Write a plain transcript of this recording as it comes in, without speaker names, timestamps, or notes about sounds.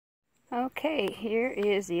Okay, here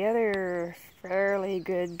is the other fairly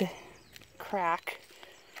good crack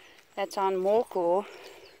that's on Molko,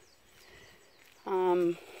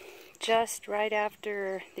 just right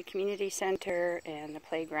after the community center and the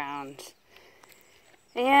playground.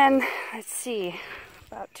 And let's see,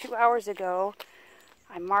 about 2 hours ago,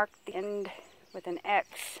 I marked the end with an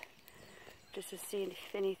X just to see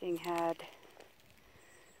if anything has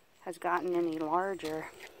gotten any larger.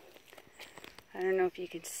 I don't know if you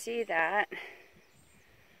can see that,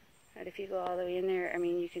 but if you go all the way in there, I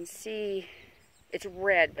mean, you can see it's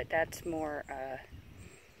red, but that's more,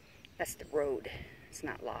 that's the road. It's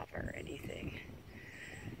not lava or anything.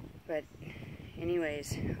 But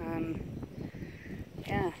anyways,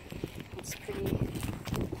 yeah, it's pretty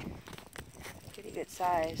good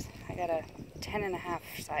size. I got a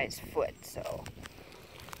 10.5 size foot, so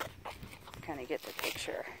kind of get the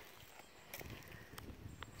picture.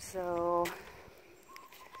 So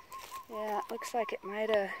yeah, it looks like it might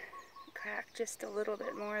have cracked just a little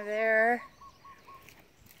bit more there.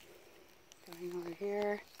 Going over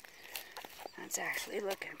here, that's actually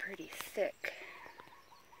looking pretty thick.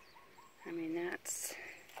 I mean, that's,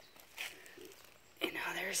 you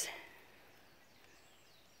know, there's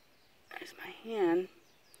my hand.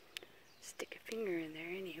 Stick a finger in there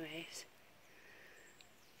anyways.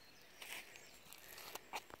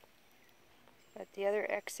 But the other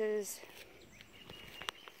X's,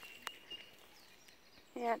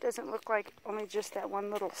 yeah, it doesn't look like only just that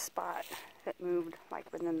one little spot that moved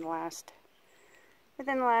like within the last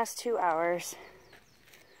 2 hours.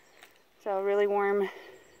 So really warm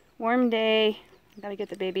day. Gotta get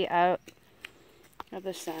the baby out of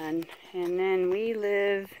the sun. And then we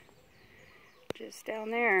live just down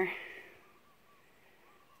there,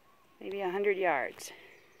 maybe 100 yards.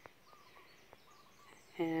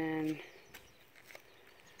 And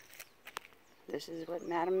this is what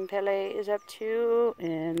Madem Pele is up to,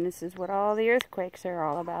 and this is what all the earthquakes are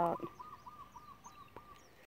all about.